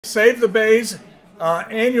Save the Bay's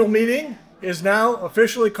annual meeting is now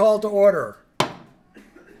officially called to order.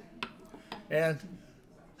 And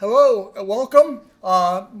hello, welcome.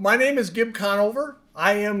 My name is Gib Conover.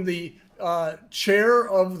 I am the chair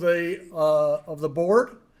of the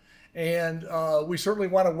board, and we certainly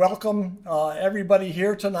want to welcome everybody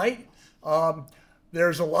here tonight.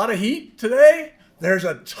 There's a lot of heat today. There's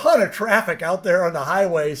a ton of traffic out there on the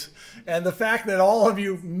highways, and the fact that all of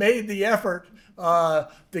you made the effort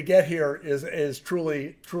to get here is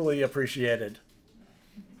truly appreciated.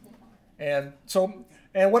 And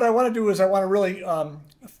what I want to do is I want to really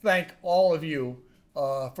thank all of you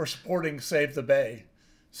for supporting Save the Bay.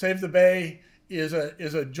 Save the Bay is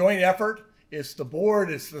a joint effort. It's the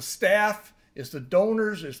board, it's the staff, it's the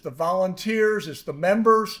donors, it's the volunteers, it's the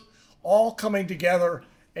members, all coming together,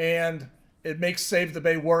 and it makes Save the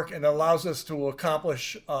Bay work and allows us to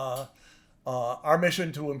accomplish our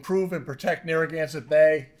mission to improve and protect Narragansett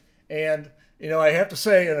Bay. And, you know, I have to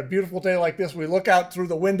say, on a beautiful day like this, we look out through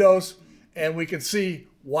the windows and we can see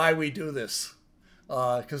why we do this.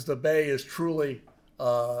 Because the Bay is truly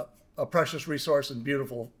a precious resource and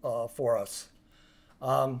beautiful for us.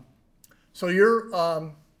 So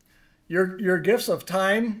your gifts of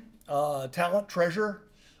time, talent, treasure,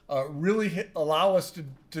 really allow us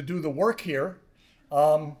to do the work here.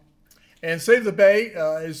 And Save the Bay,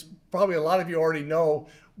 as probably a lot of you already know,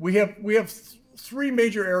 we have three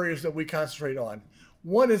major areas that we concentrate on.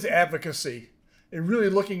 One is advocacy, and really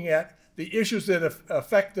looking at the issues that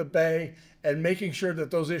affect the Bay and making sure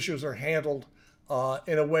that those issues are handled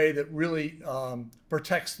in a way that really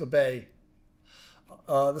protects the Bay.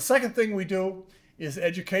 The second thing we do is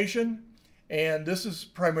education, and this is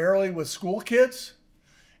primarily with school kids.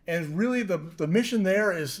 And really the mission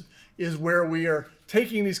there is where we are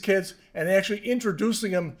taking these kids and actually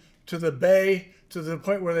introducing them to the Bay to the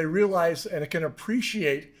point where they realize and can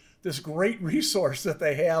appreciate this great resource that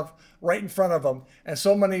they have right in front of them. And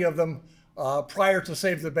so many of them prior to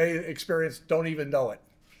Save the Bay experience don't even know it.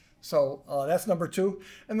 So that's number two.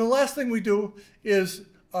 And the last thing we do is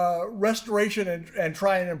restoration and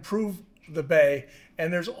try and improve the Bay.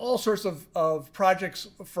 And there's all sorts of projects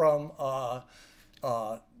from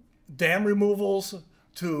dam removals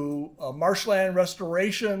to marshland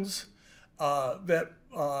restorations that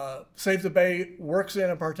Save the Bay works in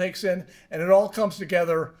and partakes in, and it all comes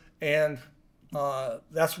together, and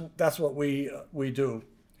that's what we do.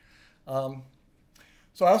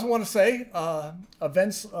 So I also want to say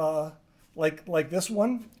events like this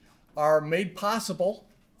one are made possible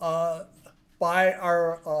by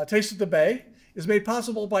our Taste of the Bay, is made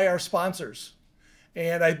possible by our sponsors.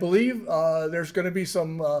 And I believe there's going to be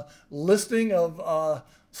some listing of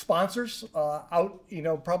sponsors out,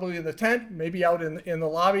 probably in the tent, maybe out in the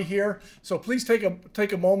lobby here. So please take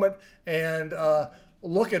a moment and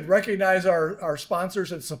look and recognize our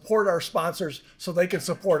sponsors and support our sponsors so they can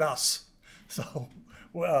support us. So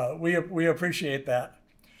we appreciate that.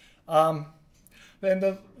 And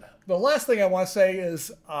the last thing I want to say is,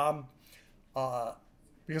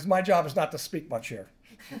 because my job is not to speak much here.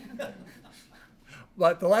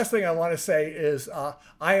 But the last thing I want to say is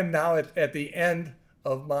I am now at the end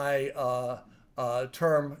of my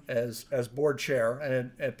term as board chair.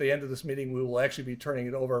 And at the end of this meeting, we will actually be turning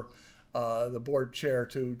it over, the board chair,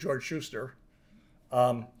 to George Schuster.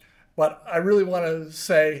 But I really want to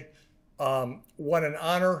say what an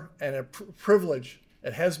honor and a privilege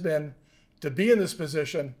it has been to be in this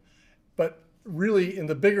position, but really in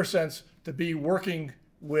the bigger sense, to be working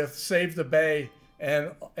with Save the Bay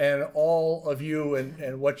and all of you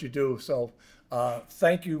and what you do. So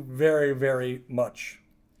thank you very, very much.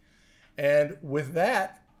 And with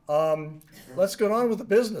that, let's go on with the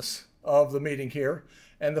business of the meeting here.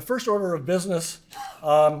 And the first order of business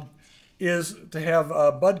is to have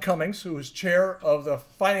Bud Cummings, who is chair of the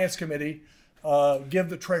Finance Committee, give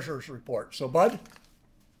the treasurer's report. So Bud.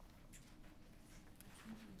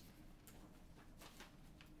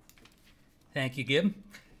 Thank you, Gib.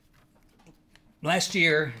 Last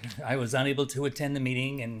year, I was unable to attend the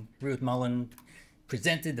meeting, and Ruth Mullen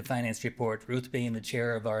presented the finance report, Ruth being the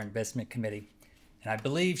chair of our investment committee. And I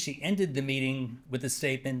believe she ended the meeting with a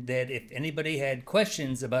statement that if anybody had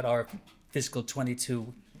questions about our fiscal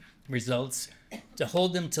 22 results, to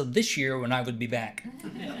hold them till this year when I would be back.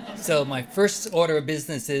 So my first order of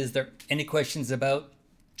business is, there any questions about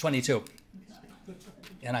 22?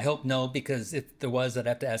 And I hope no, because if there was, I'd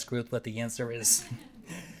have to ask Ruth what the answer is.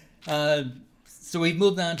 So we've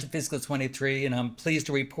moved on to fiscal 23, and I'm pleased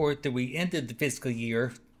to report that we ended the fiscal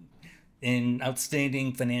year in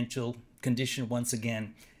outstanding financial condition once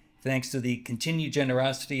again, thanks to the continued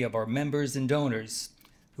generosity of our members and donors,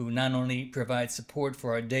 who not only provide support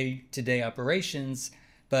for our day-to-day operations,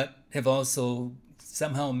 but have also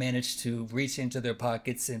somehow managed to reach into their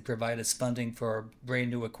pockets and provide us funding for our brand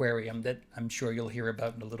new aquarium that I'm sure you'll hear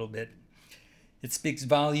about in a little bit. It speaks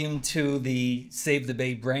volume to the Save the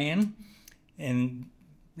Bay brand. And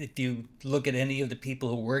if you look at any of the people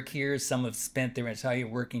who work here, some have spent their entire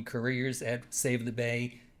working careers at Save the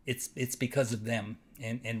Bay. It's because of them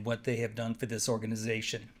and what they have done for this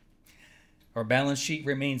organization. Our balance sheet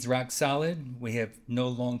remains rock solid. We have no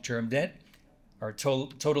long-term debt. Our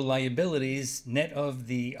total liabilities, net of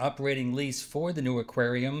the operating lease for the new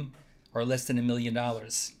aquarium, are less than $1 million.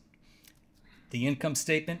 The income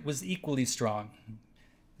statement was equally strong.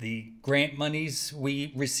 The grant monies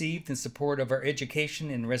we received in support of our education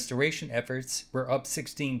and restoration efforts were up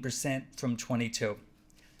 16% from 22.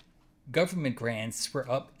 Government grants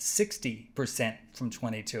were up 60% from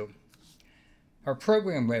 22. Our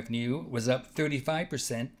program revenue was up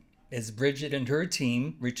 35% as Bridget and her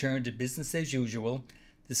team returned to business as usual.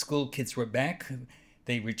 The school kids were back.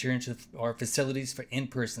 They returned to our facilities for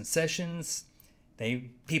in-person sessions.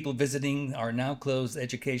 People visiting our now closed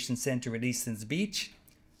education center at Easton's Beach,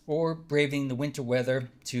 or braving the winter weather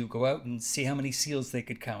to go out and see how many seals they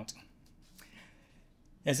could count.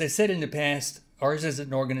 As I said in the past, ours is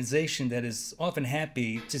an organization that is often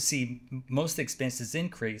happy to see most expenses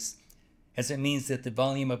increase, as it means that the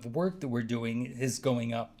volume of work that we're doing is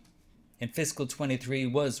going up. And fiscal 23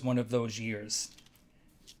 was one of those years.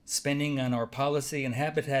 Spending on our policy and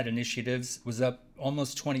habitat initiatives was up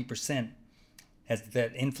almost 20%, as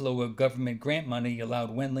that inflow of government grant money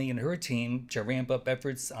allowed Wenli and her team to ramp up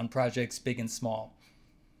efforts on projects big and small.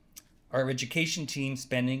 Our education team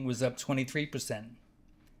spending was up 23%.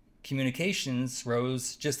 Communications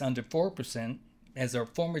rose just under 4%, as our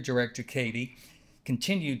former director, Katie,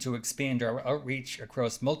 continued to expand our outreach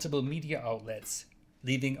across multiple media outlets,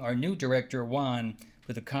 leaving our new director, Juan,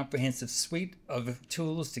 with a comprehensive suite of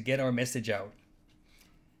tools to get our message out.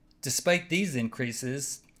 Despite these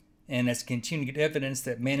increases, and as continued evidence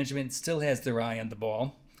that management still has their eye on the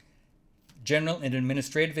ball, general and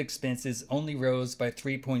administrative expenses only rose by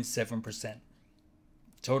 3.7%.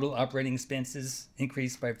 Total operating expenses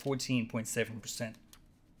increased by 14.7%.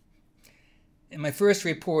 In my first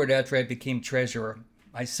report after I became treasurer,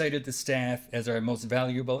 I cited the staff as our most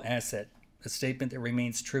valuable asset, a statement that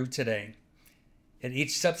remains true today. At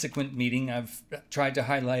each subsequent meeting, I've tried to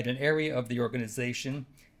highlight an area of the organization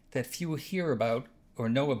that few hear about or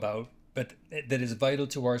know about, but that is vital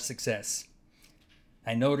to our success.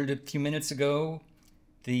 I noted a few minutes ago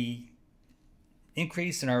the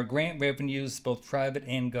increase in our grant revenues, both private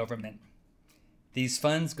and government. These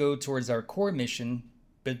funds go towards our core mission,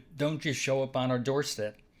 but don't just show up on our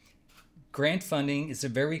doorstep. Grant funding is a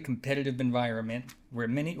very competitive environment where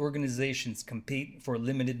many organizations compete for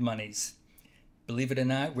limited monies. Believe it or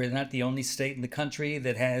not, we're not the only state in the country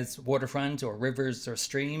that has waterfront or rivers or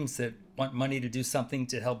streams that want money to do something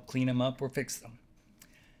to help clean them up or fix them.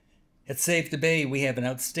 At Save the Bay, we have an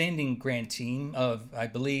outstanding grant team of, I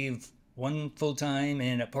believe, one full-time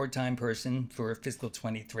and a part-time person for fiscal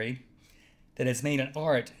 23 that has made an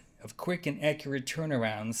art of quick and accurate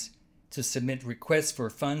turnarounds to submit requests for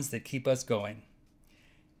funds that keep us going.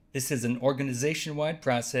 This is an organization-wide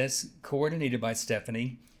process coordinated by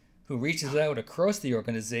Stephanie, who reaches out across the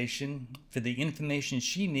organization for the information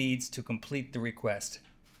she needs to complete the request.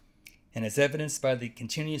 And as evidenced by the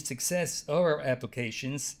continued success of our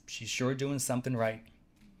applications, she's sure doing something right.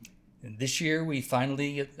 And this year, we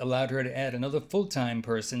finally allowed her to add another full-time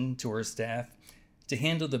person to her staff to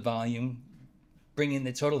handle the volume, bringing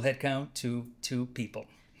the total headcount to 2 people.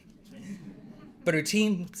 But her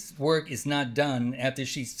team's work is not done after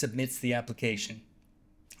she submits the application.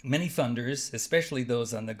 Many funders, especially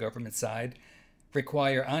those on the government side,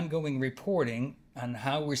 require ongoing reporting on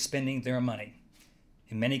how we're spending their money.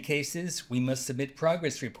 In many cases, we must submit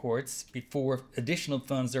progress reports before additional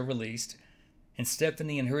funds are released, and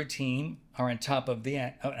Stephanie and her team are on top of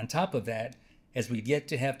that, as we've yet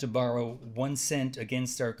to have to borrow 1 cent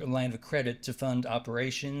against our line of credit to fund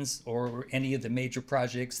operations or any of the major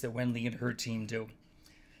projects that Wenli and her team do.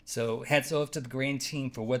 So hats off to the grant team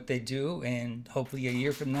for what they do, and hopefully a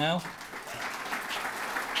year from now,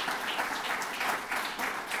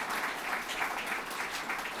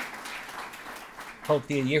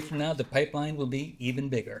 the pipeline will be even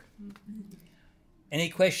bigger. Any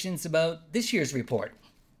questions about this year's report?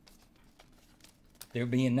 There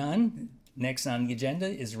being none, next on the agenda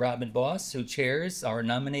is Robin Boss, who chairs our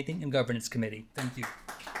Nominating and Governance Committee. Thank you.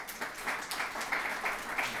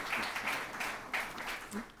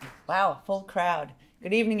 Wow, full crowd.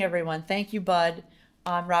 Good evening, everyone. Thank you, Bud.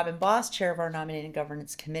 I'm Robin Boss, Chair of our Nominating and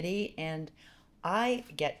Governance Committee, and I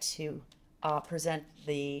get to present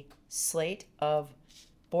the slate of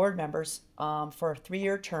board members for a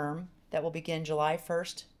 3-year term that will begin July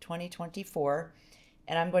 1st, 2024.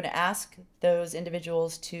 And I'm going to ask those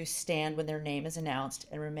individuals to stand when their name is announced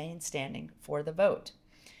and remain standing for the vote.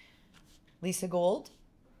 Lisa Gould,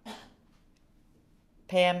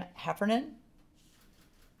 Pam Heffernan,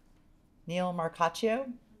 Neil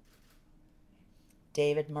Marcaccio,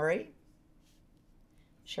 David Murray,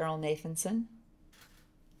 Cheryl Nathanson,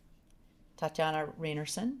 Tatiana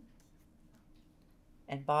Rainerson,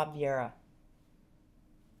 and Bob Vieira.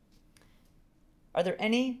 Are there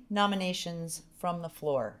any nominations from the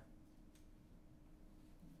floor?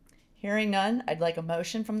 Hearing none, I'd like a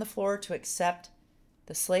motion from the floor to accept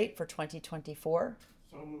the slate for 2024.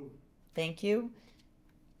 So moved. Thank you.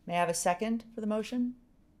 May I have a second for the motion?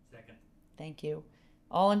 Second. Thank you.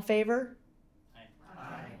 All in favor?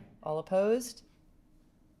 Aye. All opposed?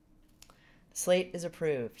 The slate is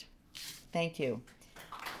approved. Thank you.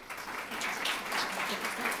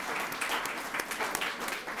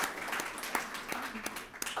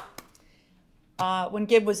 When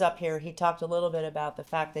Gib was up here, he talked a little bit about the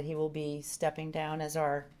fact that he will be stepping down as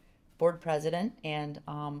our board president and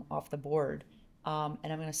off the board. And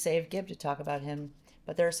I'm going to save Gib to talk about him.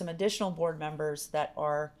 But there are some additional board members that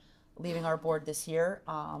are leaving our board this year.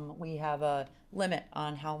 We have a limit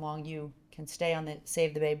on how long you can stay on the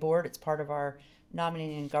Save the Bay board. It's part of our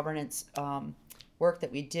nominating and governance work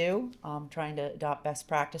that we do, trying to adopt best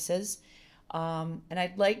practices. And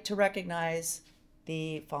I'd like to recognize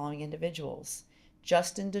the following individuals: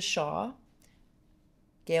 Justin DeShaw,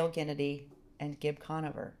 Gail Ginnity, and Gib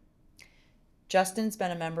Conover. Justin's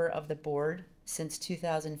been a member of the board since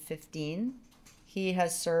 2015. He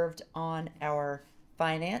has served on our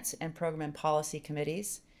finance and program and policy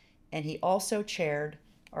committees, and he also chaired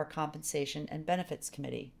our compensation and benefits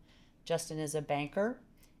committee. Justin is a banker,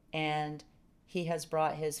 and he has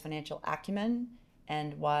brought his financial acumen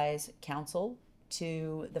and wise counsel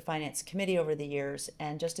to the finance committee over the years.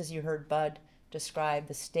 And just as you heard Bud describe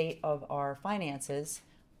the state of our finances,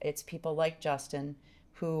 it's people like Justin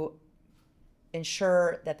who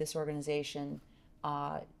ensure that this organization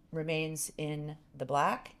remains in the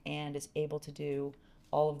black and is able to do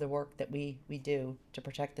all of the work that we do to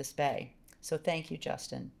protect this bay. So thank you,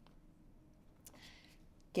 Justin.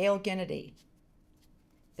 Gail Ginnity.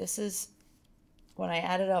 This is, when I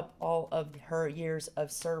added up all of her years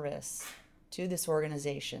of service to this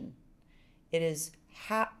organization, it is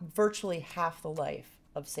virtually half the life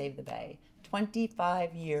of Save the Bay.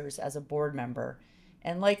 25 years as a board member,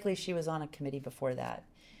 and likely she was on a committee before that.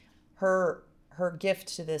 Her gift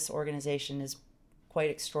to this organization is quite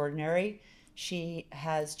extraordinary. She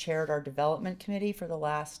has chaired our development committee for the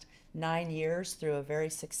last 9 years through a very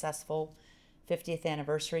successful 50th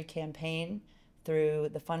anniversary campaign, through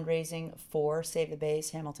the fundraising for Save the Bay's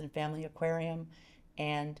Hamilton Family Aquarium,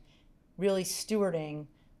 and really stewarding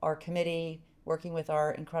our committee, working with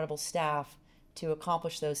our incredible staff to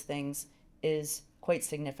accomplish those things is quite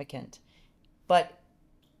significant. But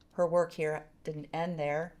her work here didn't end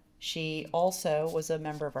there. She also was a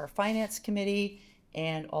member of our finance committee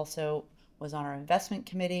and also was on our investment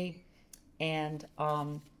committee. And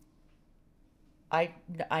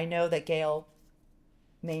I know that Gail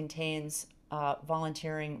maintains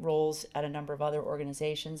volunteering roles at a number of other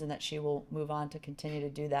organizations, and that she will move on to continue to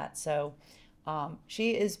do that. So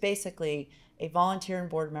she is basically a volunteer and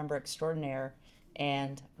board member extraordinaire,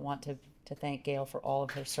 and I want to thank Gail for all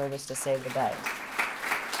of her service to Save the Bay.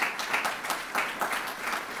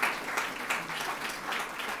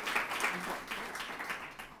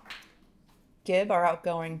 Gib, our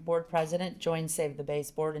outgoing board president, joined Save the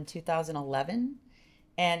Bay's board in 2011,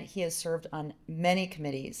 and he has served on many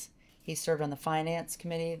committees. He served on the finance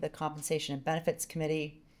committee, the compensation and benefits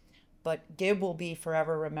committee, but Gib will be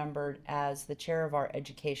forever remembered as the chair of our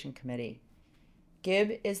education committee.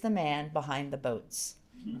 Gib is the man behind the boats.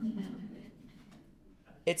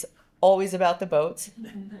 It's always about the boats,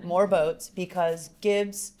 more boats, because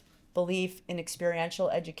Gib's belief in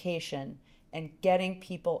experiential education and getting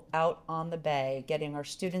people out on the bay, getting our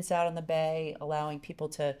students out on the bay, allowing people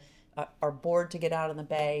to, our board to get out on the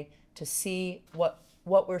bay, to see what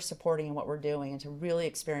we're supporting and what we're doing, and to really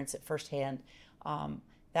experience it firsthand.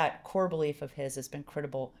 That core belief of his has been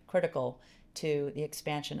critical to the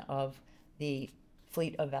expansion of the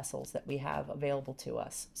fleet of vessels that we have available to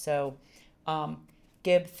us. So,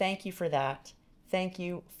 Gib, thank you for that. Thank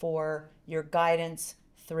you for your guidance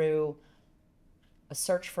through a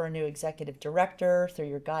search for a new executive director, through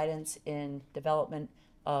your guidance in development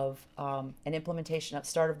of an implementation of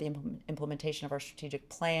start of the implementation of our strategic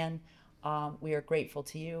plan. We are grateful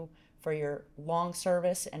to you for your long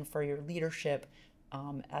service and for your leadership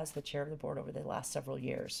as the chair of the board over the last several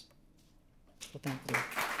years. So thank you.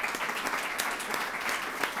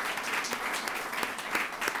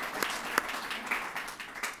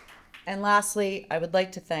 And lastly, I would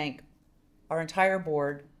like to thank our entire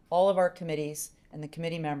board, all of our committees and the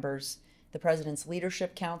committee members, the President's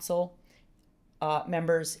Leadership Council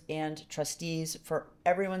members and trustees for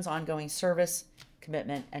everyone's ongoing service,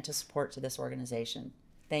 commitment, and to support to this organization.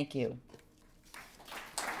 Thank you.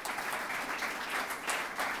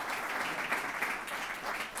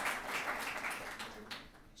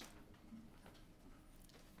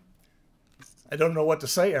 I don't know what to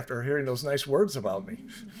say after hearing those nice words about me.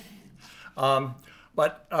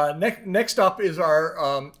 Next up is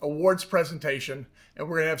our awards presentation, and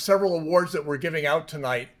we're going to have several awards that we're giving out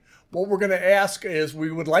tonight. What we're going to ask is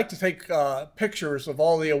we would like to take pictures of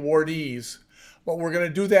all the awardees, but we're going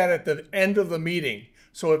to do that at the end of the meeting.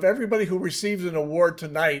 So if everybody who receives an award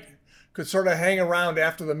tonight could sort of hang around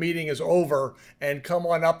after the meeting is over and come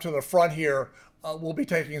on up to the front here, we'll be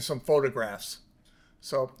taking some photographs.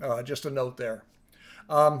 So just a note there.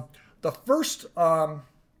 The first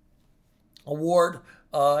award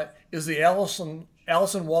is the Allison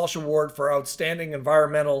Walsh Award for Outstanding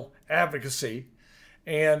Environmental Advocacy.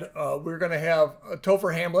 And we're going to have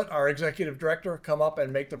Topher Hamlet, our Executive Director, come up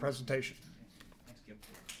and make the presentation.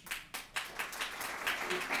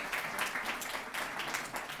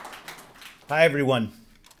 Hi, everyone.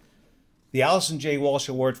 The Allison J. Walsh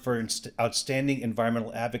Award for Outstanding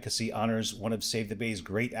Environmental Advocacy honors one of Save the Bay's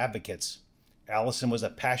great advocates. Allison was a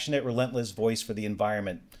passionate, relentless voice for the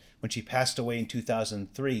environment. When she passed away in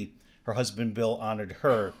 2003, her husband Bill honored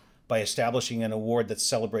her by establishing an award that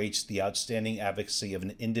celebrates the outstanding advocacy of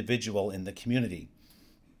an individual in the community.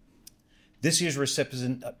 This year's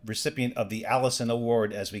recipient of the Allison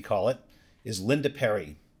Award, as we call it, is Linda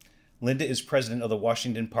Perry. Linda is president of the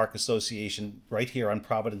Washington Park Association right here on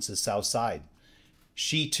Providence's South Side.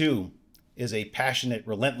 She, too, is a passionate,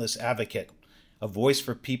 relentless advocate, a voice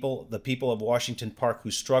for the people of Washington Park who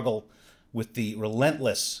struggle with the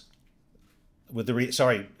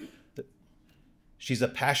she's a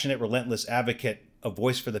passionate, relentless advocate, a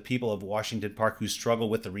voice for the people of Washington Park who struggle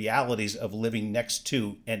with the realities of living next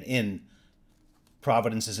to and in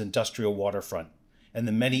Providence's industrial waterfront and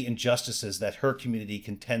the many injustices that her community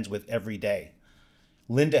contends with every day.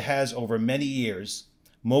 Linda has, over many years,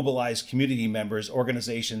 mobilized community members,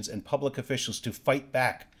 organizations, and public officials to fight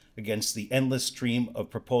back against the endless stream of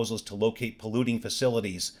proposals to locate polluting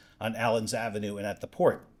facilities on Allens Avenue and at the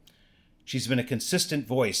port. She's been a consistent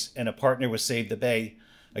voice and a partner with Save the Bay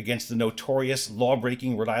against the notorious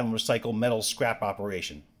law-breaking Rhode Island Recycle Metals scrap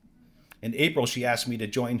operation. In April, she asked me to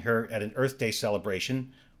join her at an Earth Day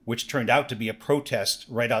celebration, which turned out to be a protest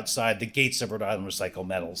right outside the gates of Rhode Island Recycle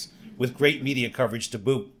Metals, with great media coverage to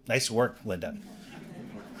boot. Nice work, Linda.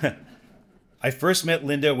 I first met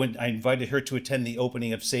Linda when I invited her to attend the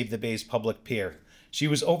opening of Save the Bay's public pier. She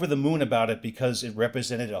was over the moon about it because it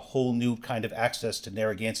represented a whole new kind of access to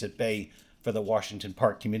Narragansett Bay for the Washington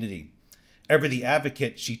Park community. Ever the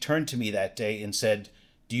advocate, she turned to me that day and said,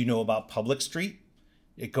 "Do you know about Public Street?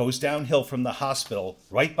 It goes downhill from the hospital,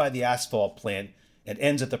 right by the asphalt plant, and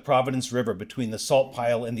ends at the Providence River between the salt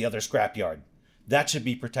pile and the other scrapyard. That should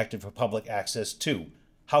be protected for public access too.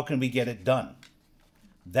 How can we get it done?"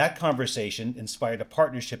 That conversation inspired a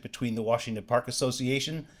partnership between the Washington Park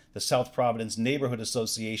Association, the South Providence Neighborhood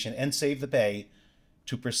Association, and Save the Bay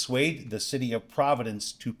to persuade the city of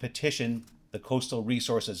Providence to petition the Coastal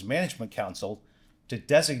Resources Management Council to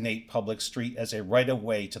designate Public Street as a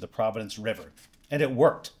right-of-way to the Providence River. And it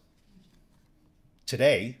worked.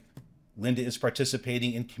 Today, Linda is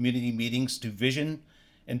participating in community meetings to vision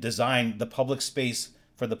and design the public space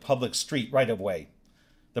for the Public Street right-of-way.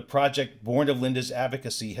 The project, born of Linda's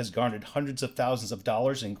advocacy, has garnered hundreds of thousands of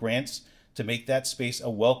dollars in grants to make that space a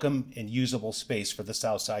welcome and usable space for the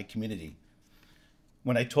Southside community.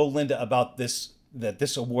 When I told Linda about this, that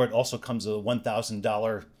this award also comes with a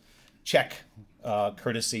 $1,000 check,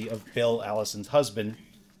 courtesy of Bill, Allison's husband,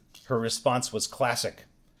 her response was classic.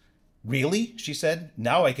 "Really?" she said.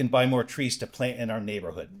 "Now I can buy more trees to plant in our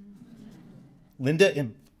neighborhood." Linda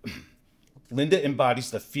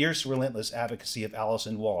embodies the fierce, relentless advocacy of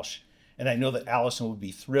Allison Walsh, and I know that Allison would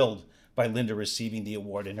be thrilled by Linda receiving the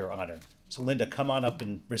award in her honor. So Linda, come on up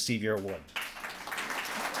and receive your award.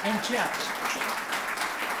 And checks.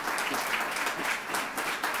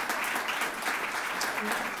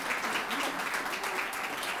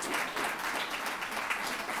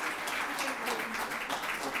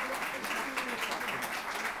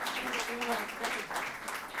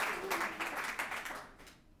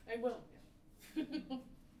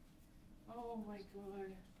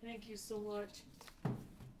 Thank you so much.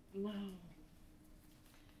 Wow.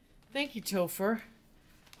 Thank you, Topher.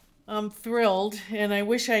 I'm thrilled, and I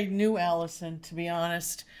wish I knew Allison, to be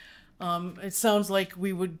honest. It sounds like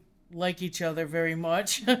we would like each other very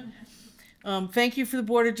much. Thank you for the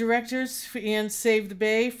Board of Directors and Save the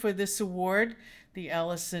Bay for this award, the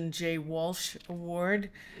Allison J. Walsh Award.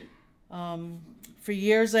 For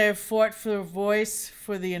years, I have fought for a voice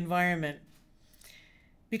for the environment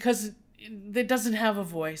because it doesn't have a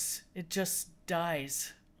voice. It just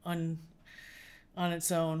dies on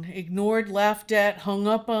its own. Ignored, laughed at, hung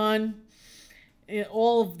up on,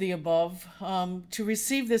 all of the above. To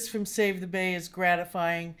receive this from Save the Bay is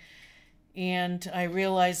gratifying, and I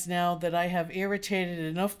realize now that I have irritated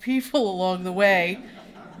enough people along the way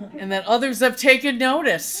and that others have taken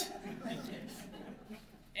notice.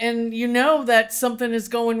 And you know that something is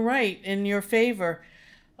going right in your favor.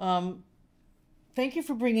 Thank you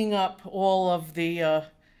for bringing up all of the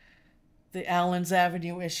Allens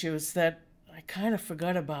Avenue issues that I kind of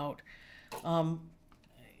forgot about.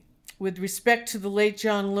 With respect to the late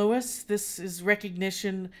John Lewis, this is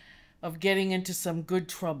recognition of getting into some good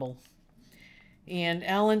trouble. And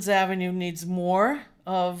Allens Avenue needs more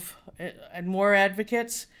advocates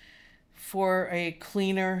for a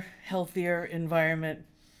cleaner, healthier environment.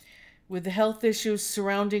 With the health issues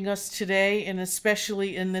surrounding us today, and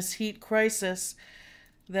especially in this heat crisis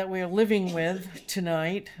that we're living with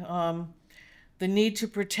tonight, the need to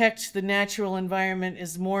protect the natural environment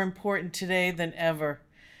is more important today than ever.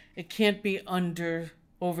 It can't be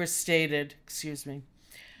overstated.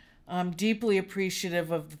 I'm deeply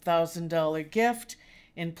appreciative of the $1,000 gift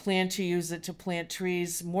and plan to use it to plant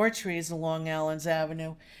more trees along Allens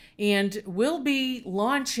Avenue. And we'll be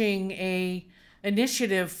launching a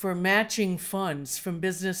initiative for matching funds from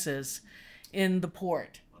businesses in the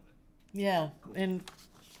port. Yeah, and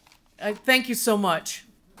I thank you so much.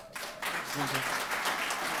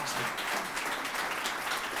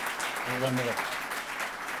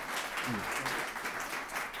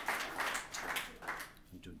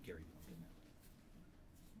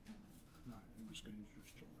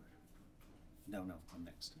 No, I'm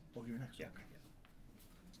next. Oh, you're next. Yeah.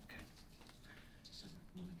 Okay.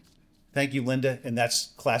 Thank you, Linda, and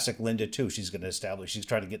that's classic Linda too. She's going to establish. She's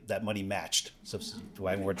trying to get that money matched, so to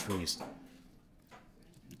buy more trees.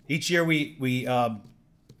 Each year we have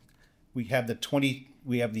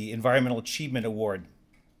the Environmental Achievement Award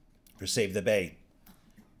for Save the Bay.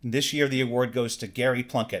 And this year the award goes to Gary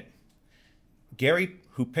Plunkett. Gary,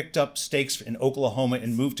 who picked up stakes in Oklahoma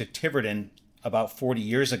and moved to Tiverton about 40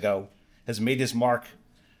 years ago, has made his mark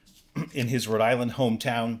in his Rhode Island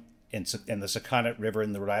hometown and the Sakonnet River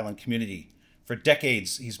in the Rhode Island community. For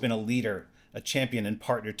decades, he's been a leader, a champion and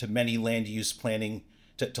partner to many land use planning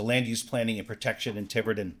and protection in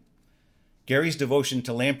Tiverton. Gary's devotion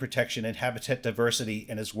to land protection and habitat diversity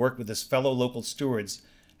and his work with his fellow local stewards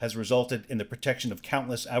has resulted in the protection of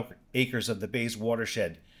countless acres of the Bay's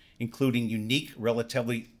watershed, including unique,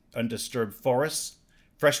 relatively undisturbed forests,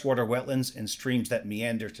 freshwater wetlands, and streams that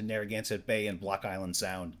meander to Narragansett Bay and Block Island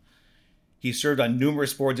Sound. He served on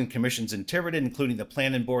numerous boards and commissions in Tiverton, including the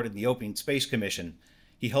Planning Board and the Open Space Commission.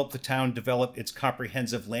 He helped the town develop its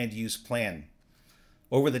comprehensive land use plan.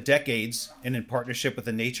 Over the decades, and in partnership with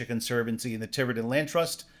the Nature Conservancy and the Tiverton Land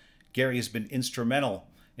Trust, Gary has been instrumental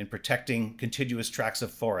in protecting contiguous tracts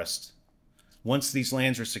of forest. Once these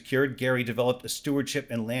lands were secured, Gary developed a stewardship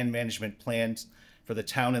and land management plans for the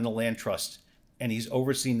town and the land trust, and he's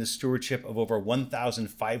overseen the stewardship of over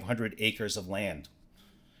 1,500 acres of land.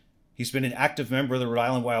 He's been an active member of the Rhode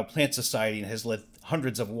Island Wild Plant Society and has led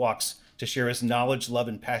hundreds of walks to share his knowledge, love,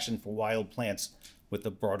 and passion for wild plants with the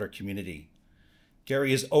broader community.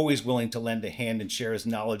 Gary is always willing to lend a hand and share his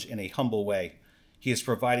knowledge in a humble way. He has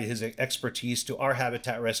provided his expertise to our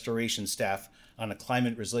habitat restoration staff on a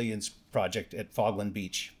climate resilience project at Fogland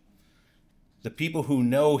Beach. The people who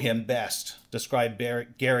know him best describe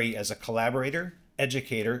Gary as a collaborator,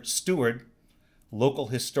 educator, steward, local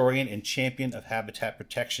historian, and champion of habitat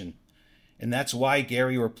protection. And that's why,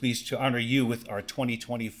 Gary, we're pleased to honor you with our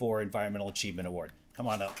 2024 Environmental Achievement Award. Come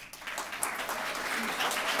on up.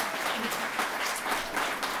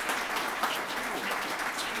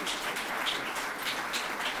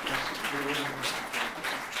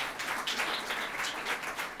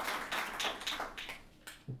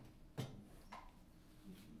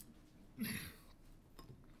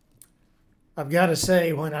 I've got to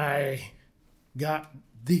say, when I got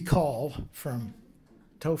the call from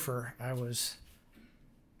Topher, I was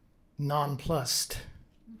nonplussed,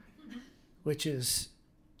 which is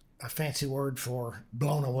a fancy word for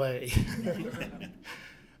blown away.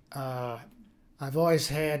 I've always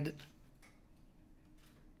had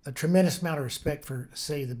a tremendous amount of respect for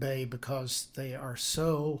Save the Bay because they are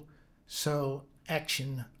so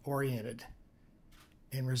action oriented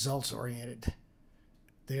and results oriented.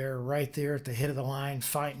 They're right there at the head of the line,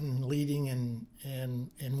 fighting, leading,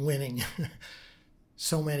 and winning.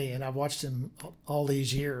 So many, and I've watched them all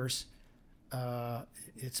these years.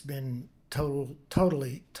 It's been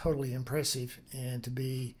totally impressive, and to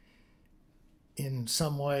be in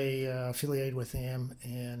some way affiliated with them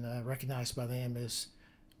and recognized by them is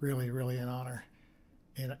really an honor.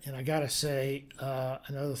 And I gotta say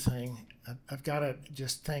another thing. I've got to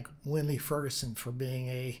just thank Winley Ferguson for being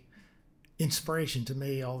a inspiration to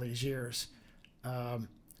me all these years. I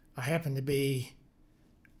happened to be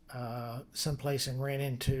someplace and ran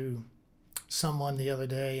into someone the other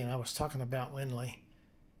day, and I was talking about Winley,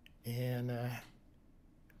 and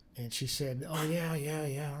she said, "Oh yeah,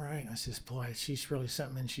 right." I says, "Boy, she's really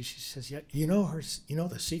something." And she says, "Yeah, you know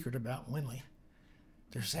the secret about Winley?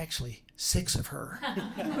 There's actually 6 of her."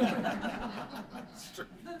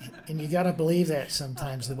 And you got to believe that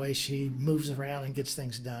sometimes, the way she moves around and gets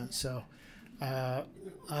things done. So I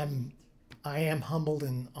am humbled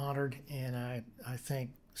and honored, and I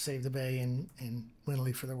thank Save the Bay and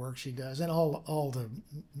Winley for the work she does, and all the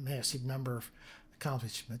massive number of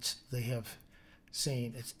accomplishments they have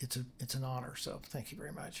seen. It's an honor. So thank you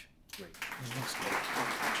very much. Great.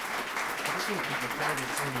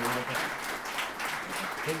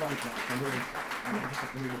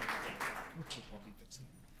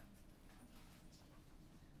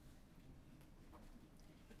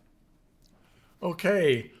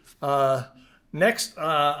 Okay. Next,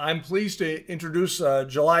 I'm pleased to introduce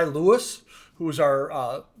July Lewis, who's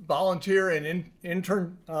our volunteer and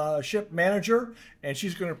internship manager, and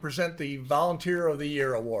she's going to present the Volunteer of the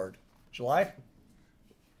Year Award. July?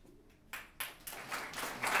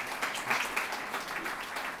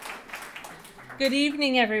 Good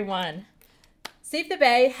evening, everyone. Save the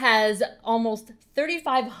Bay has almost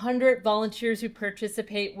 3,500 volunteers who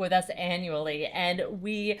participate with us annually, and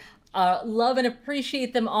we love and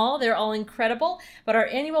appreciate them all. They're all incredible, but our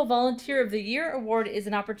annual Volunteer of the Year Award is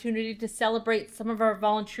an opportunity to celebrate some of our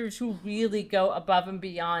volunteers who really go above and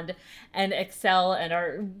beyond and excel and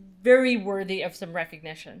are very worthy of some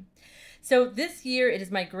recognition. So this year, it is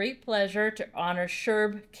my great pleasure to honor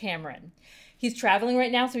Sherb Cameron. He's traveling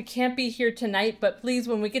right now, so he can't be here tonight, but please,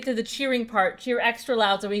 when we get to the cheering part, cheer extra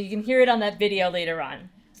loud so we can hear it on that video later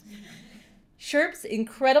on. Sherb's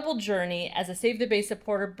incredible journey as a Save the Bay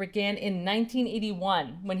supporter began in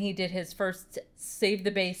 1981 when he did his first Save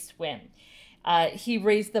the Bay swim. He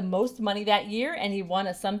raised the most money that year, and he won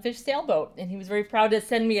a sunfish sailboat. And he was very proud to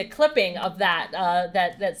send me a clipping of that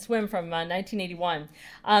that swim from 1981.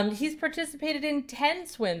 He's participated in 10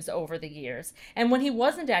 swims over the years. And when he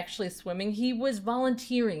wasn't actually swimming, he was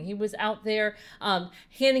volunteering. He was out there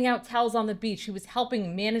handing out towels on the beach. He was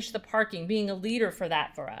helping manage the parking, being a leader for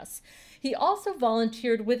that for us. He also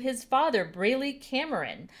volunteered with his father, Braley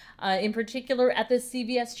Cameron, in particular at the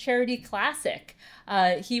CVS Charity Classic.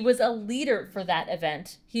 He was a leader for that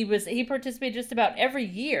event. He participated just about every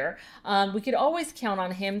year. We could always count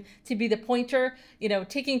on him to be the pointer,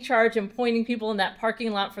 taking charge and pointing people in that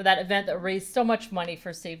parking lot for that event that raised so much money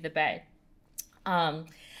for Save the Bay.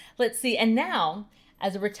 Let's see, and now,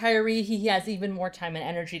 as a retiree, he has even more time and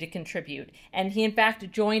energy to contribute. And he, in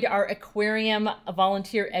fact, joined our aquarium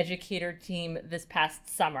volunteer educator team this past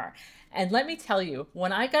summer. And let me tell you,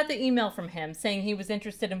 when I got the email from him saying he was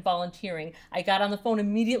interested in volunteering, I got on the phone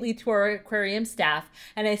immediately to our aquarium staff,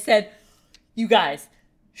 and I said, "You guys,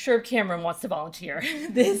 Sherb Cameron wants to volunteer."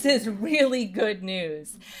 This is really good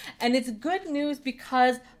news. And it's good news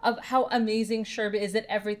because of how amazing Sherb is at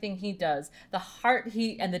everything he does. The heart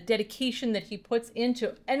and the dedication that he puts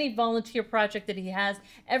into any volunteer project that he has,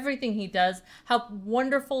 everything he does, how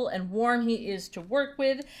wonderful and warm he is to work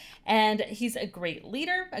with. And he's a great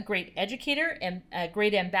leader, a great educator, and a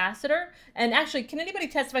great ambassador. And actually, can anybody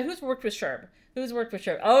testify who's worked with Sherb? Who's worked with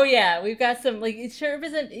Sherb? Oh yeah, we've got some,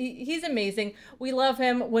 Sherb he's amazing. We love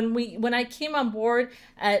him. When I came on board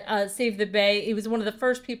at Save the Bay, he was one of the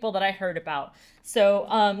first people that I heard about.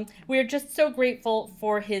 So we're just so grateful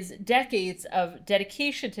for his decades of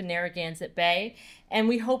dedication to Narragansett Bay, and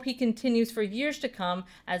we hope he continues for years to come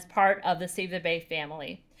as part of the Save the Bay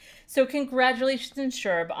family. So congratulations,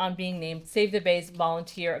 Sherb, on being named Save the Bay's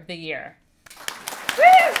Volunteer of the Year. Woo!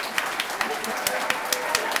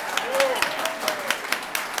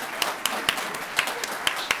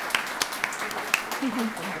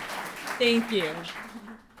 Thank you.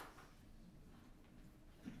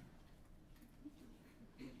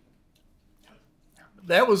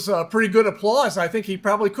 That was pretty good applause. I think he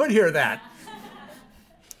probably could hear that.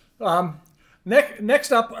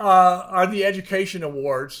 Next up are the Education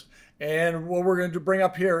Awards. And what we're going to bring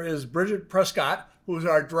up here is Bridget Prescott, who is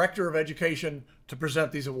our Director of Education, to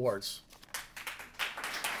present these awards.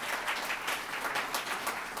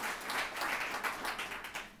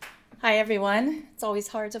 Hi, everyone. It's always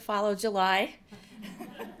hard to follow July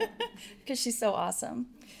because she's so awesome.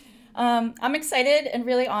 I'm excited and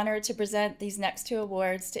really honored to present these next two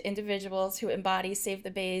awards to individuals who embody Save the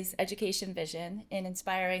Bay's education vision in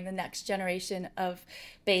inspiring the next generation of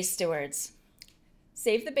Bay stewards.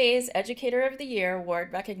 Save the Bay's Educator of the Year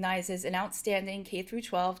award recognizes an outstanding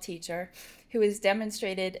K-12 teacher who has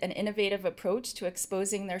demonstrated an innovative approach to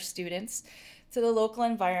exposing their students to the local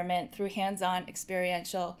environment through hands-on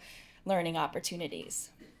experiential learning opportunities.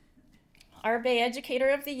 Our Bay Educator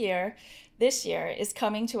of the Year this year is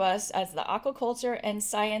coming to us as the aquaculture and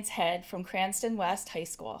science head from Cranston West High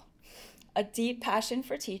School. A deep passion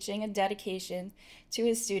for teaching and dedication to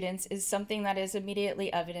his students is something that is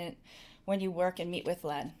immediately evident when you work and meet with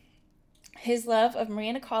Len. His love of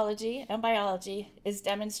marine ecology and biology is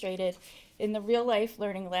demonstrated in the real-life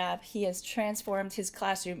learning lab he has transformed his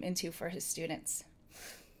classroom into for his students.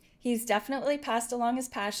 He's definitely passed along his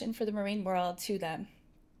passion for the marine world to them.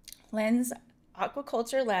 Len's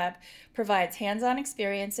aquaculture lab provides hands-on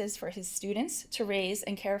experiences for his students to raise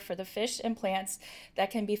and care for the fish and plants that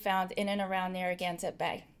can be found in and around Narragansett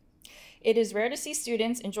Bay. It is rare to see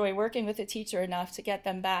students enjoy working with a teacher enough to get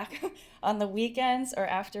them back on the weekends or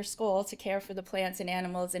after school to care for the plants and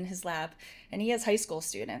animals in his lab, and he has high school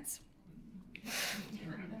students.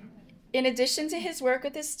 In addition to his work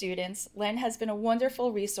with his students, Len has been a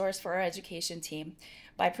wonderful resource for our education team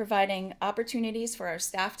by providing opportunities for our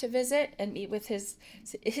staff to visit and meet with his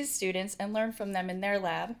students and learn from them in their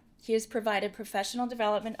lab. He has provided professional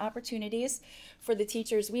development opportunities for the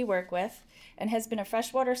teachers we work with and has been a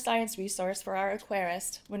freshwater science resource for our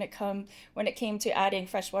aquarist when it came to adding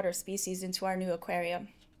freshwater species into our new aquarium.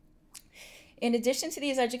 In addition to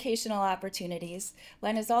these educational opportunities,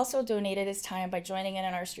 Len has also donated his time by joining in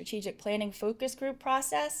our strategic planning focus group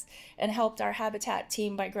process and helped our habitat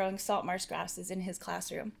team by growing salt marsh grasses in his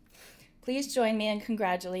classroom. Please join me in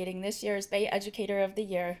congratulating this year's Bay Educator of the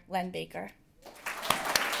Year, Len Baker.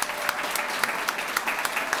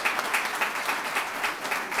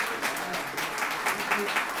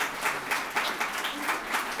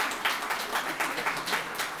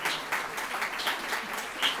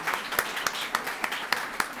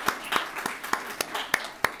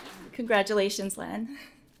 Congratulations, Len.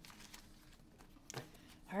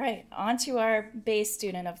 All right, on to our Bay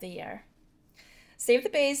Student of the Year. Save the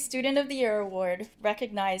Bay's Student of the Year Award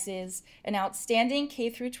recognizes an outstanding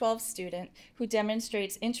K-12 student who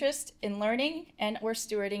demonstrates interest in learning and or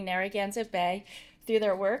stewarding Narragansett Bay through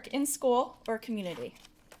their work in school or community.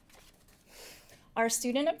 Our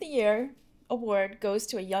Student of the Year Award goes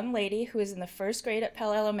to a young lady who is in the first grade at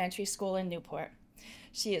Pell Elementary School in Newport.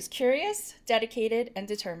 She is curious, dedicated, and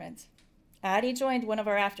determined. Addie joined one of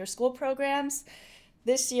our after-school programs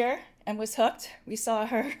this year and was hooked. We saw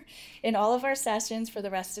her in all of our sessions for the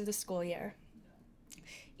rest of the school year.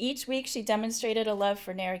 Each week, she demonstrated a love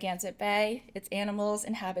for Narragansett Bay, its animals,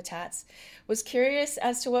 and habitats, was curious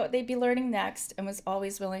as to what they'd be learning next, and was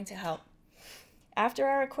always willing to help. After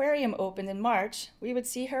our aquarium opened in March, we would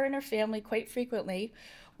see her and her family quite frequently,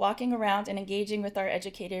 walking around and engaging with our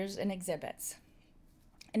educators and exhibits.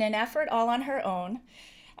 In an effort all on her own,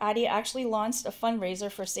 Addie actually launched a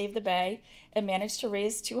fundraiser for Save the Bay and managed to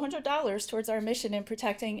raise $200 towards our mission in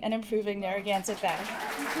protecting and improving Narragansett Bay.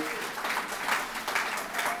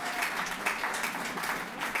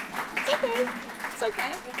 It's okay. It's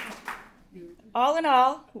okay. All in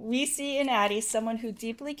all, we see in Addie someone who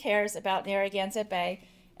deeply cares about Narragansett Bay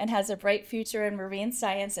and has a bright future in marine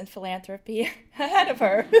science and philanthropy ahead of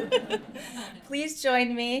her. Please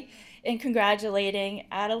join me in congratulating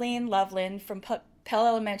Adeline Loveland from Pell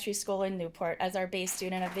Elementary School in Newport as our Bay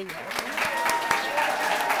Student of the Year.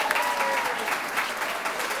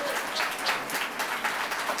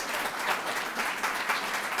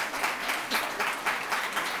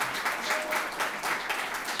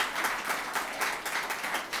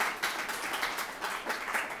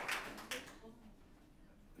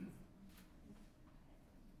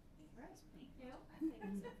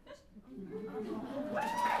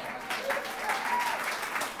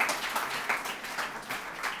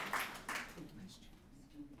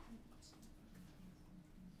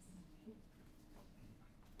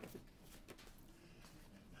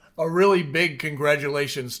 A really big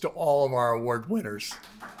congratulations to all of our award winners.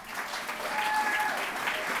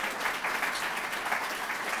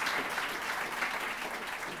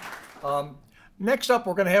 Next up,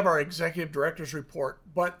 we're going to have our executive director's report,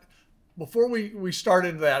 but before we start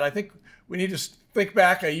into that, I think we need to think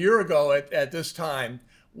back a year ago at this time.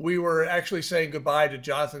 We were actually saying goodbye to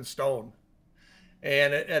Jonathan Stone.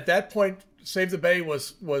 And at that point, Save the Bay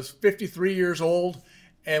was 53 years old,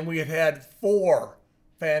 and we had 4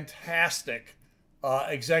 fantastic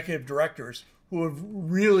executive directors who have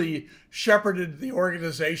really shepherded the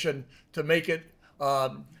organization to make it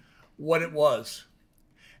what it was.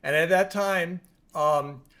 And at that time,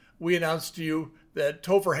 we announced to you that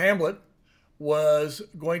Topher Hamlet was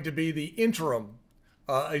going to be the interim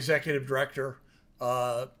executive director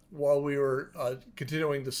while we were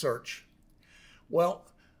continuing the search. Well,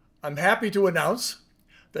 I'm happy to announce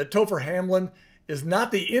that Topher Hamlin is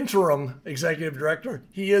not the interim executive director.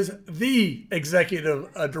 He is the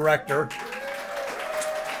executive director.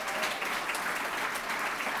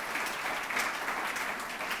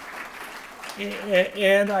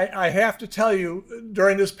 And I have to tell you,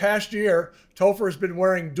 during this past year, Topher has been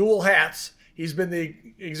wearing dual hats. He's been the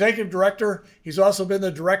executive director. He's also been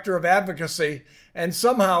the director of advocacy. And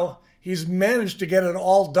somehow he's managed to get it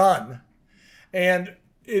all done. And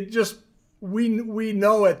it just, we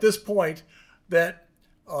know at this point that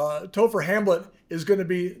Topher Hamlet is going to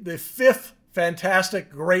be the 5th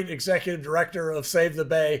fantastic, great executive director of Save the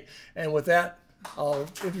Bay. And with that, I'll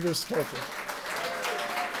introduce Topher.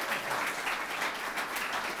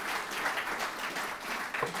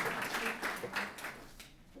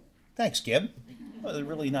 Thanks, Gib. That was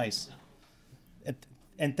really nice.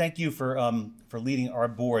 And thank you for leading our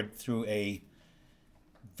board through a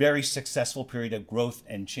very successful period of growth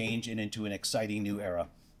and change and into an exciting new era.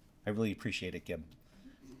 I really appreciate it, Gib.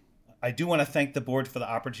 I do want to thank the board for the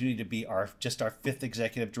opportunity to be our 5th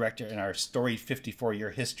executive director in our storied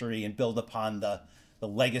 54-year history and build upon the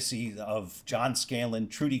legacy of John Scanlon,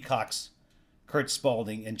 Trudy Cox, Kurt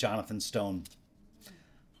Spaulding, and Jonathan Stone.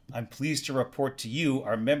 I'm pleased to report to you,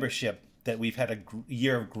 our membership, that we've had a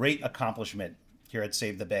year of great accomplishment here at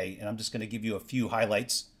Save the Bay. And I'm just going to give you a few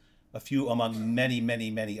highlights, a few among many,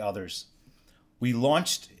 many, many others. We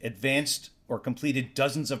launched, advanced, or completed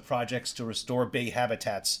dozens of projects to restore bay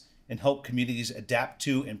habitats and help communities adapt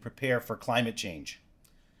to and prepare for climate change.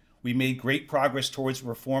 We made great progress towards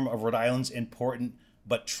reform of Rhode Island's important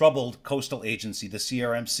but troubled coastal agency, the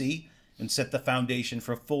CRMC, and set the foundation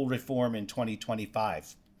for full reform in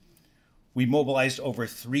 2025. We mobilized over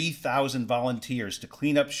 3,000 volunteers to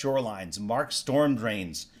clean up shorelines, mark storm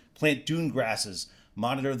drains, plant dune grasses,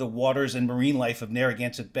 monitor the waters and marine life of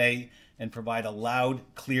Narragansett Bay, and provide a loud,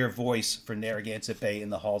 clear voice for Narragansett Bay in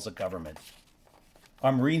the halls of government.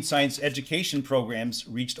 Our marine science education programs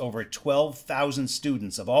reached over 12,000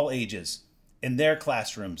 students of all ages in their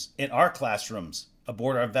classrooms, in our classrooms,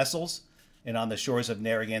 aboard our vessels, and on the shores of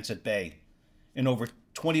Narragansett Bay. And over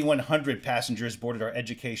 2,100 passengers boarded our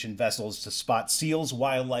education vessels to spot seals,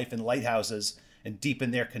 wildlife, and lighthouses and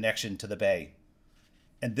deepen their connection to the bay.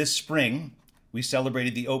 And this spring, we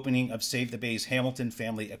celebrated the opening of Save the Bay's Hamilton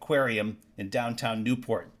Family Aquarium in downtown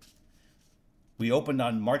Newport. We opened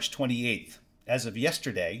on March 28th. As of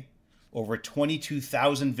yesterday, over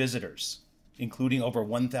 22,000 visitors, including over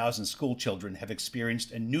 1,000 school children, have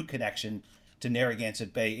experienced a new connection to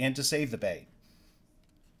Narragansett Bay and to Save the Bay.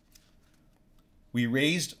 We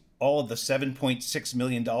raised all of the $7.6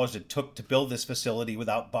 million it took to build this facility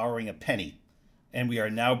without borrowing a penny, and we are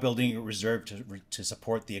now building a reserve to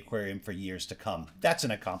support the aquarium for years to come. That's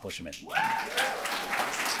an accomplishment.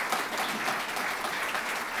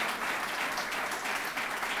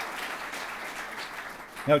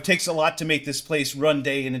 Now, it takes a lot to make this place run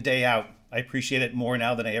day in and day out. I appreciate it more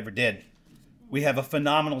now than I ever did. We have a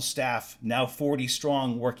phenomenal staff, now 40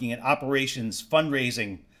 strong, working in operations,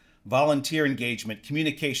 fundraising, volunteer engagement,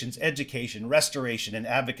 communications, education, restoration, and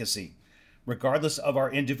advocacy. Regardless of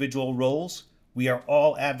our individual roles, we are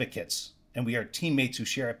all advocates, and we are teammates who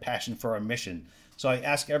share a passion for our mission. So I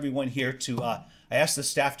ask everyone here to, I ask the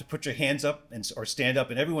staff to put your hands up or stand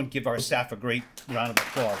up, and everyone give our staff a great round of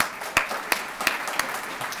applause.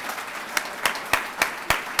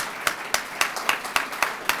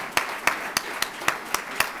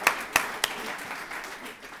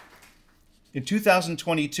 In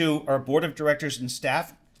 2022, our board of directors and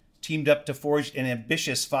staff teamed up to forge an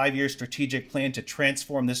ambitious 5-year strategic plan to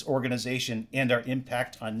transform this organization and our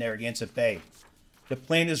impact on Narragansett Bay. The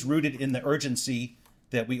plan is rooted in the urgency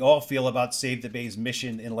that we all feel about Save the Bay's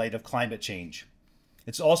mission in light of climate change.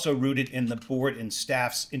 It's also rooted in the board and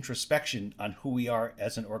staff's introspection on who we are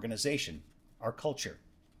as an organization, our culture.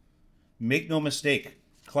 Make no mistake,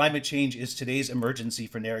 climate change is today's emergency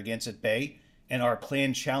for Narragansett Bay, and our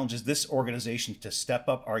plan challenges this organization to step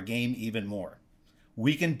up our game even more.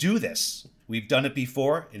 We can do this. We've done it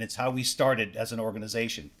before, and it's how we started as an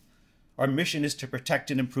organization. Our mission is to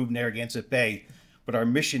protect and improve Narragansett Bay, but our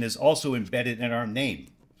mission is also embedded in our name.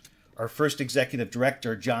 Our first executive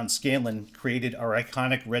director, John Scanlon, created our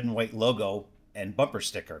iconic red and white logo and bumper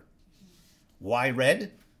sticker. Why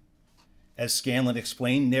red? As Scanlon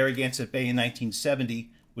explained, Narragansett Bay in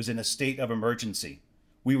 1970 was in a state of emergency.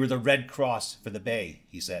 We were the Red Cross for the Bay,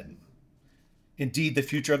 he said. Indeed, the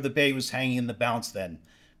future of the Bay was hanging in the balance then.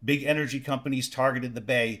 Big energy companies targeted the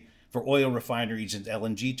Bay for oil refineries and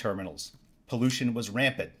LNG terminals. Pollution was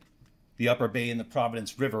rampant. The Upper Bay and the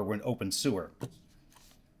Providence River were an open sewer.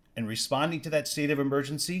 In responding to that state of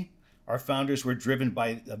emergency, our founders were driven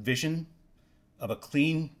by a vision of a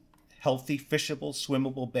clean, healthy, fishable,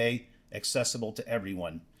 swimmable bay accessible to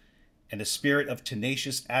everyone, and a spirit of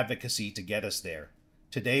tenacious advocacy to get us there.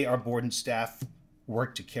 Today, our board and staff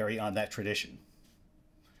work to carry on that tradition.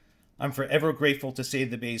 I'm forever grateful to Save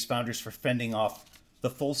the Bay's founders for fending off the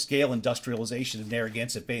full-scale industrialization of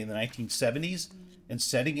Narragansett Bay in the 1970s and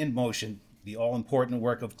setting in motion the all-important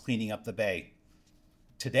work of cleaning up the bay.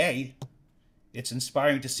 Today, it's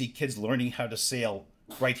inspiring to see kids learning how to sail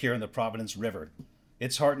right here in the Providence River.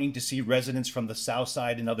 It's heartening to see residents from the South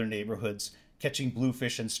Side and other neighborhoods catching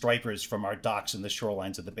bluefish and stripers from our docks and the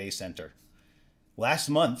shorelines of the Bay Center. Last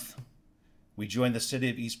month, we joined the city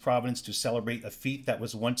of East Providence to celebrate a feat that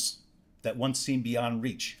once seemed beyond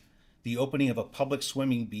reach, the opening of a public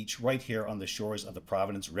swimming beach right here on the shores of the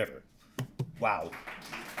Providence River. Wow.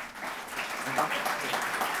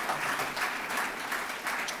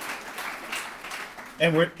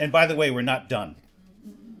 And by the way, we're not done.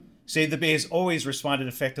 Save the Bay has always responded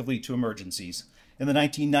effectively to emergencies. In the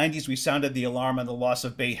 1990s, we sounded the alarm on the loss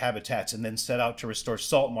of bay habitats and then set out to restore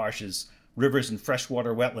salt marshes, rivers, and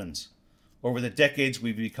freshwater wetlands. Over the decades,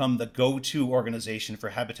 we've become the go-to organization for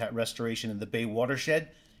habitat restoration in the Bay watershed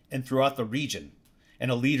and throughout the region,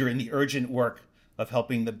 and a leader in the urgent work of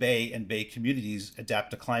helping the Bay and Bay communities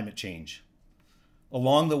adapt to climate change.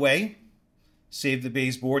 Along the way, Save the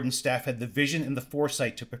Bay's board and staff had the vision and the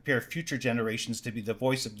foresight to prepare future generations to be the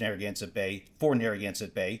voice of Narragansett Bay, for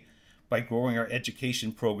Narragansett Bay, by growing our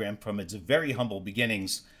education program from its very humble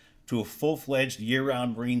beginnings to a full-fledged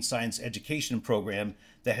year-round marine science education program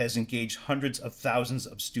that has engaged hundreds of thousands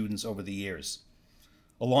of students over the years.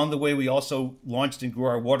 Along the way, we also launched and grew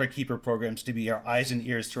our waterkeeper programs to be our eyes and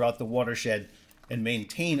ears throughout the watershed and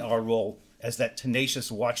maintain our role as that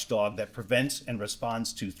tenacious watchdog that prevents and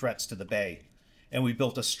responds to threats to the Bay. And we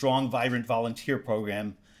built a strong, vibrant volunteer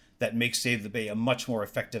program that makes Save the Bay a much more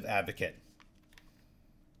effective advocate.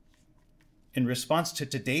 In response to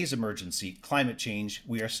today's emergency, climate change,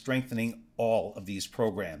 we are strengthening all of these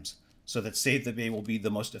programs so that Save the Bay will be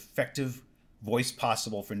the most effective voice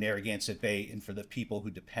possible for Narragansett Bay and for the people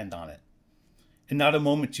who depend on it. And not a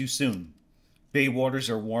moment too soon. Bay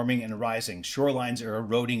waters are warming and rising. Shorelines are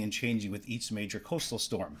eroding and changing with each major coastal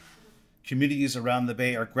storm. Communities around the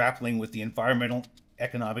Bay are grappling with the environmental,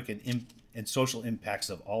 economic, and social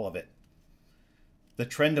impacts of all of it. The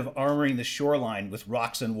trend of armoring the shoreline with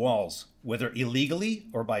rocks and walls, whether illegally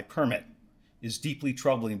or by permit, is deeply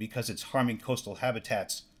troubling because it's harming coastal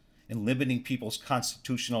habitats and limiting people's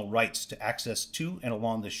constitutional rights to access to and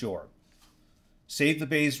along the shore. Save the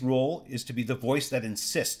Bay's role is to be the voice that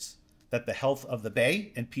insists that the health of the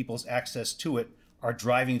Bay and people's access to it are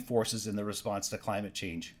driving forces in the response to climate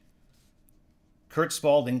change. Kurt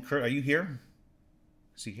Spalding, Kurt, are you here?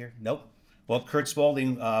 Is he here? Nope. Well, Kurt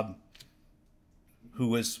Spalding, who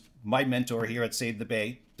was my mentor here at Save the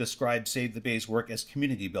Bay, described Save the Bay's work as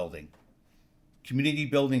community building. Community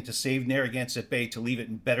building to save Narragansett Bay, to leave it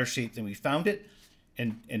in better shape than we found it,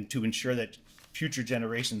 and to ensure that future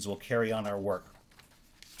generations will carry on our work.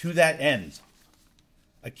 To that end,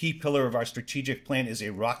 a key pillar of our strategic plan is a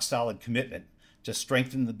rock-solid commitment to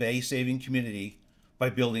strengthen the Bay-saving community by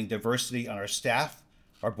building diversity on our staff,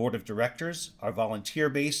 our board of directors, our volunteer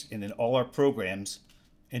base, and in all our programs,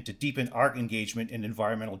 and to deepen our engagement in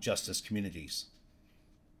environmental justice communities.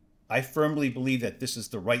 I firmly believe that this is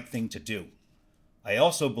the right thing to do. I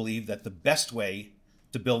also believe that the best way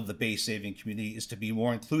to build the Bay-saving community is to be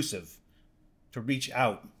more inclusive, to reach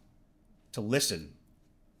out, to listen,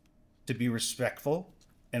 to be respectful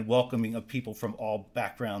and welcoming of people from all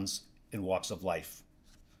backgrounds and walks of life.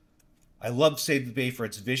 I love Save the Bay for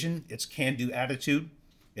its vision, its can-do attitude,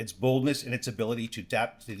 its boldness, and its ability to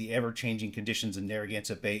adapt to the ever-changing conditions in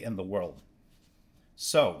Narragansett Bay and the world.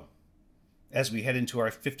 So, as we head into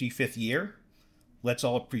our 55th year, let's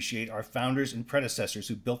all appreciate our founders and predecessors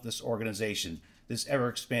who built this organization, this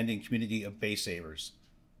ever-expanding community of Bay Savers.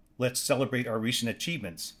 Let's celebrate our recent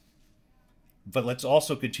achievements, but let's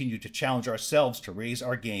also continue to challenge ourselves to raise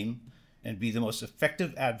our game and be the most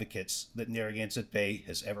effective advocates that Narragansett Bay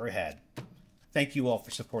has ever had. Thank you all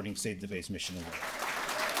for supporting Save the Bay's mission and work.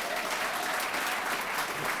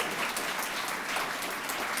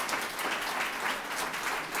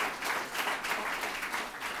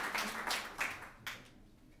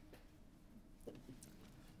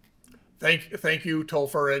 Thank you,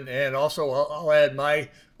 Topher, and also I'll add my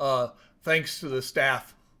thanks to the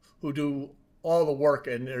staff who do all the work,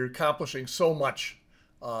 and they're accomplishing so much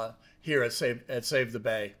here at Save the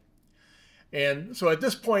Bay. And so at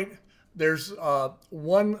this point, there's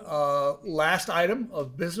one last item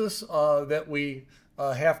of business that we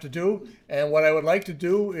have to do, and what I would like to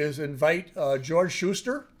do is invite George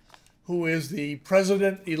Schuster, who is the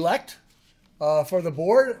president-elect for the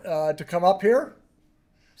board, to come up here.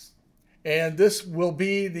 And this will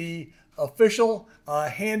be the official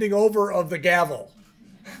handing over of the gavel.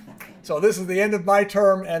 So this is the end of my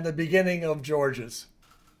term and the beginning of George's.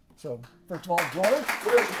 So first of all, George,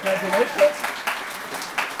 congratulations.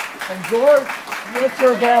 And George, what's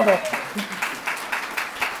your gavel?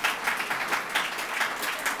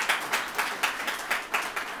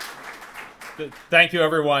 Thank you,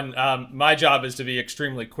 everyone. My job is to be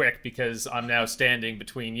extremely quick because I'm now standing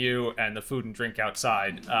between you and the food and drink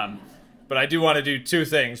outside. But I do want to do two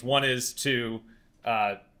things. One is to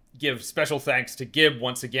give special thanks to Gib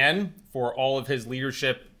once again for all of his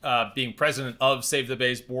leadership being president of Save the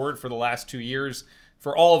Bay's board for the last 2 years,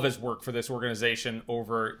 for all of his work for this organization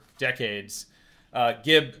over decades.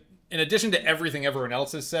 Gib, in addition to everything everyone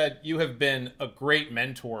else has said, you have been a great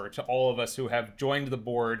mentor to all of us who have joined the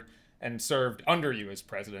board and served under you as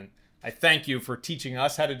president. I thank you for teaching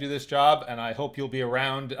us how to do this job, and I hope you'll be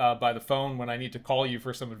around by the phone when I need to call you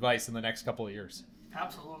for some advice in the next couple of years.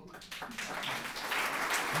 Absolutely.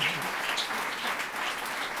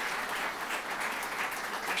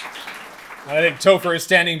 I think Topher is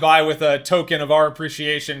standing by with a token of our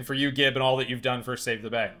appreciation for you, Gib, and all that you've done for Save the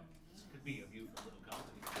Bay. This could be a view for a little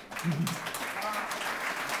company.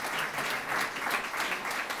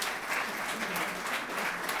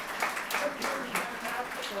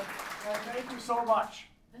 Thank you so much.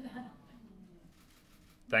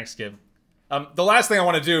 Thanks, Gib. The last thing I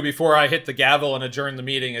want to do before I hit the gavel and adjourn the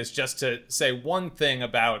meeting is just to say one thing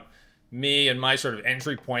about me and my sort of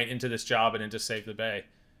entry point into this job and into Save the Bay.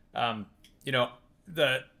 You know,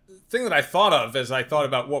 the thing that I thought of as I thought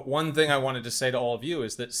about what one thing I wanted to say to all of you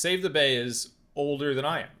is that Save the Bay is older than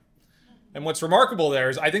I am. And what's remarkable there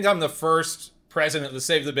is I think I'm the first president of the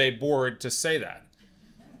Save the Bay board to say that.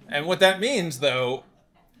 And what that means, though,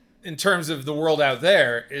 in terms of the world out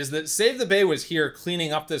there, is that Save the Bay was here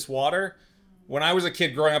cleaning up this water when I was a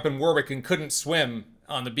kid growing up in Warwick and couldn't swim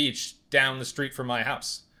on the beach down the street from my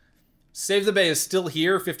house. Save the Bay is still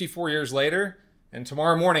here 54 years later, and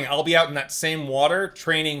tomorrow morning I'll be out in that same water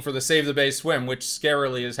training for the Save the Bay swim, which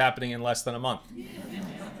scarily is happening in less than a month.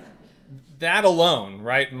 That alone,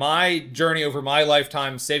 right? My journey over my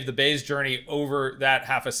lifetime, Save the Bay's journey over that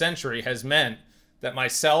half a century has meant that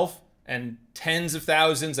myself and tens of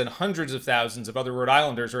thousands and hundreds of thousands of other Rhode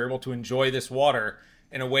Islanders are able to enjoy this water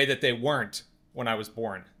in a way that they weren't when I was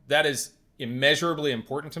born. That is immeasurably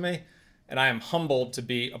important to me, and I am humbled to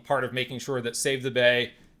be a part of making sure that Save the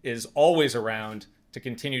Bay is always around to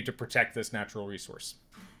continue to protect this natural resource.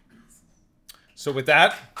 So with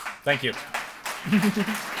that, thank you.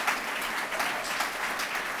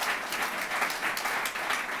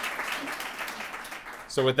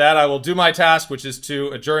 So with that, I will do my task, which is to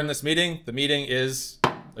adjourn this meeting. The meeting is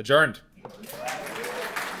adjourned.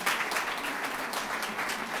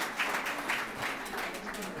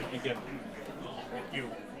 Thank you. Thank you.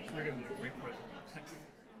 You're going to be a great president.